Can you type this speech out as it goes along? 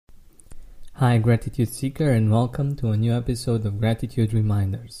Hi, Gratitude Seeker, and welcome to a new episode of Gratitude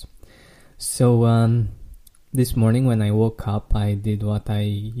Reminders. So, this morning when I woke up, I did what I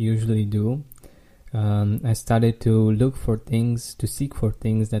usually do. I started to look for things, to seek for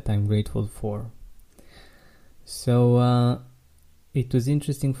things that I'm grateful for. So, it was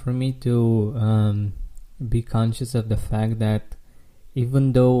interesting for me to be conscious of the fact that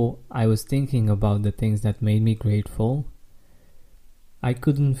even though I was thinking about the things that made me grateful, I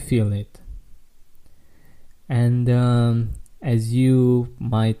couldn't feel it. And as you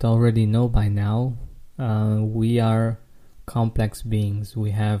might already know by now, we are complex beings.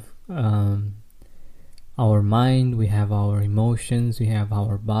 We have our mind, we have our emotions, we have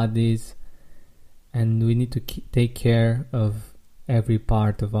our bodies, and we need to take care of every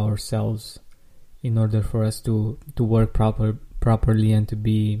part of ourselves in order for us to work properly and to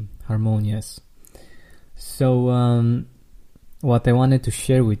be harmonious. So what I wanted to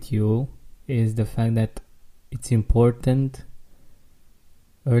share with you is the fact that it's important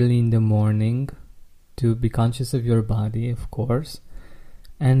early in the morning to be conscious of your body, of course,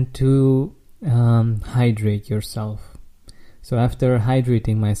 and to hydrate yourself. So after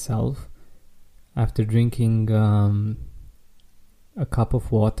hydrating myself, after drinking a cup of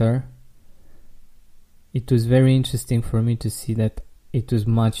water, it was very interesting for me to see that it was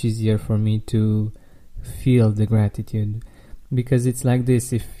much easier for me to feel the gratitude. Because it's like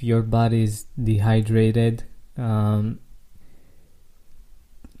this: if your body is dehydrated,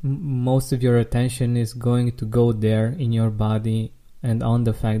 most of your attention is going to go there in your body and on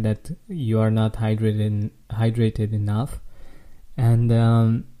the fact that you are not hydrated enough, and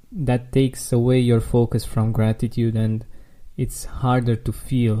that takes away your focus from gratitude, and it's harder to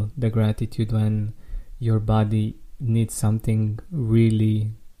feel the gratitude when your body needs something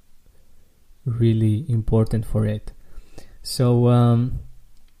really, really important for it. So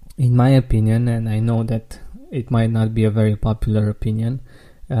in my opinion, and I know that it might not be a very popular opinion,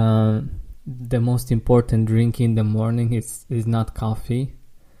 the most important drink in the morning is not coffee,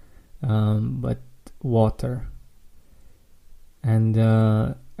 but water. And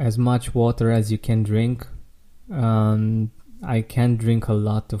as much water as you can drink. I can drink a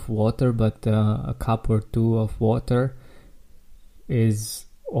lot of water, but a cup or two of water is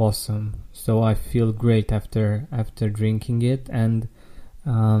awesome. So I feel great after drinking it, and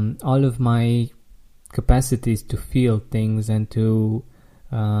all of my capacities to feel things and to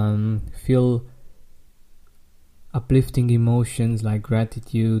feel uplifting emotions like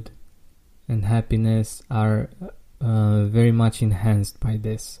gratitude and happiness are very much enhanced by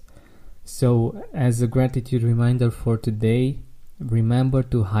this. So as a gratitude reminder for today, remember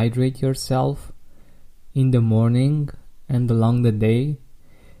to hydrate yourself in the morning and along the day.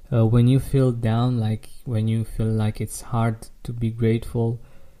 When you feel down, like when you feel like it's hard to be grateful,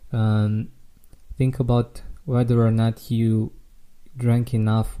 think about whether or not you drank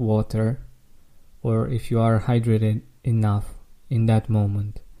enough water, or if you are hydrated enough in that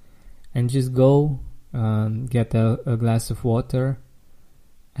moment. And just go get a glass of water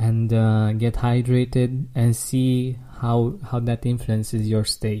and get hydrated, and see how that influences your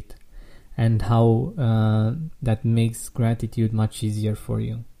state, and how that makes gratitude much easier for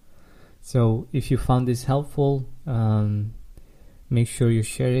you. So if you found this helpful, make sure you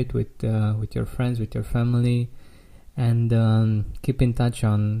share it with your friends, with your family, and keep in touch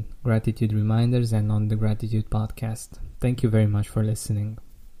on Gratitude Reminders and on the Gratitude Podcast. Thank you very much for listening.